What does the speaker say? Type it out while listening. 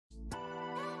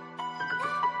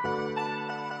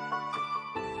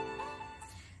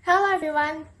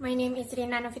everyone, my name is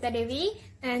Rina Devi,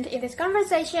 and in this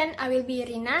conversation I will be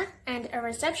Rina and a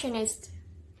receptionist.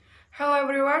 Hello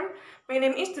everyone, my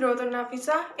name is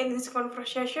Nafisa. In this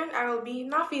conversation I will be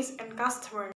Nafis and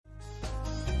customer.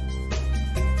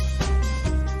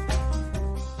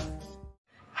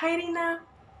 Hi Rina.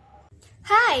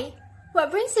 Hi,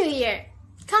 what brings you here?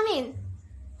 Come in.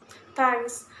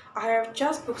 Thanks, I have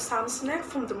just booked some snacks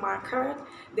from the market,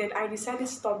 then I decided to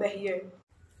stop by here.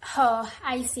 Oh,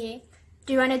 I see.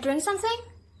 Do you want to drink something?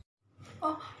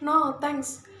 Oh, no,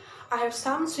 thanks. I have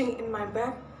something in my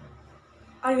bag.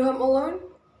 Are you home alone?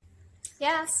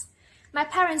 Yes, my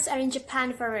parents are in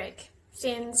Japan for work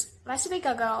since last week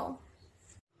ago.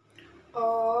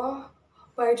 Oh,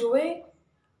 by the way,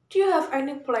 do you have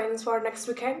any plans for next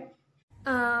weekend?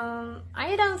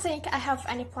 I don't think I have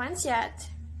any plans yet.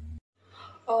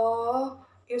 Oh,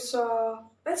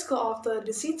 let's go after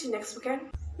the city next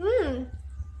weekend.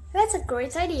 That's a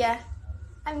great idea.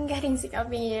 I'm getting sick of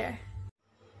being here.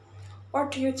 What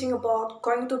do you think about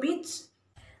going to beach?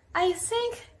 I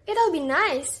think it'll be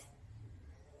nice.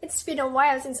 It's been a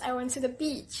while since I went to the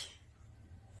beach.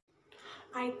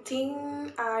 I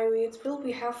think it will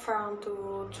be have fun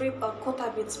to trip a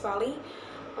Kota Beach Bali.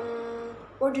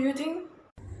 What do you think?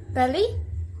 Bali?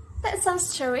 That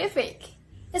sounds terrific.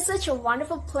 It's such a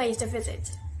wonderful place to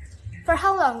visit. For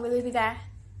how long will you be there?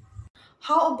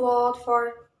 How about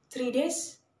for 3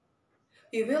 days?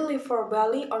 We will leave for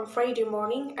Bali on Friday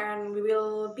morning and we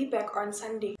will be back on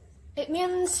Sunday. It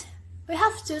means we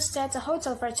have to stay at a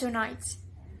hotel for 2 nights.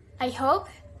 I hope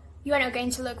you are not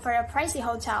going to look for a pricey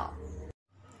hotel.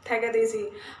 Take it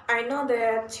easy. I know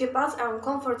the cheapest and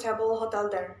comfortable hotel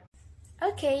there.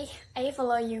 Okay, I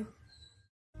follow you.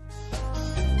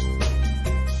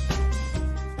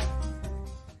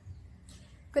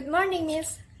 Good morning,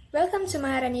 miss. Welcome to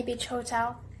Maharani Beach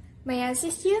Hotel. May I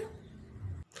assist you?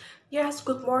 Yes,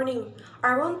 good morning.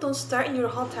 I want to stay in your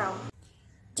hotel.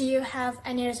 Do you have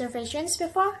any reservations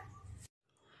before?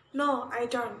 No, I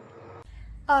don't.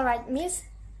 Alright, miss.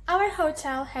 Our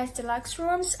hotel has deluxe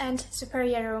rooms and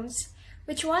superior rooms.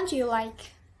 Which one do you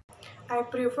like? I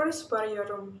prefer superior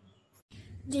room.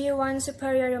 Do you want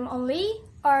superior room only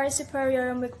or superior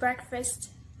room with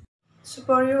breakfast?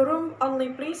 Superior room only,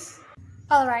 please.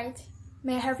 Alright.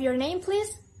 May I have your name,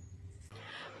 please?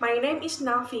 My name is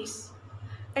Nafis.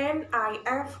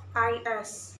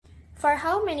 Nifis. For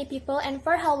how many people and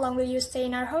for how long will you stay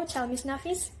in our hotel, Miss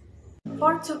Nafis?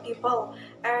 For 2 people,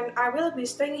 and I will be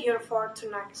staying here for 2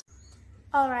 nights.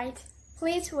 Alright.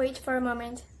 Please wait for a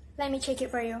moment. Let me check it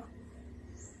for you.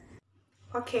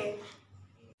 Okay.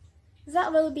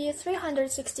 That will be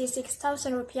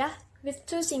 366,000 rupiah with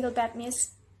 2 single bed,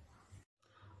 miss.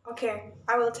 Okay,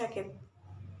 I will take it.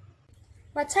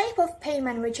 What type of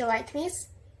payment would you like, miss?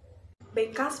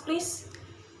 By cash, please.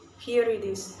 Here it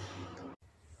is.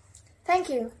 Thank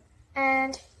you.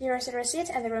 And here is the receipt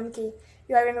and the room key.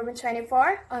 You are in room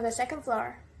 24 on the 2nd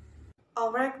floor.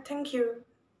 Alright, thank you.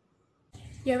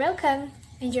 You're welcome.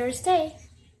 Enjoy your stay.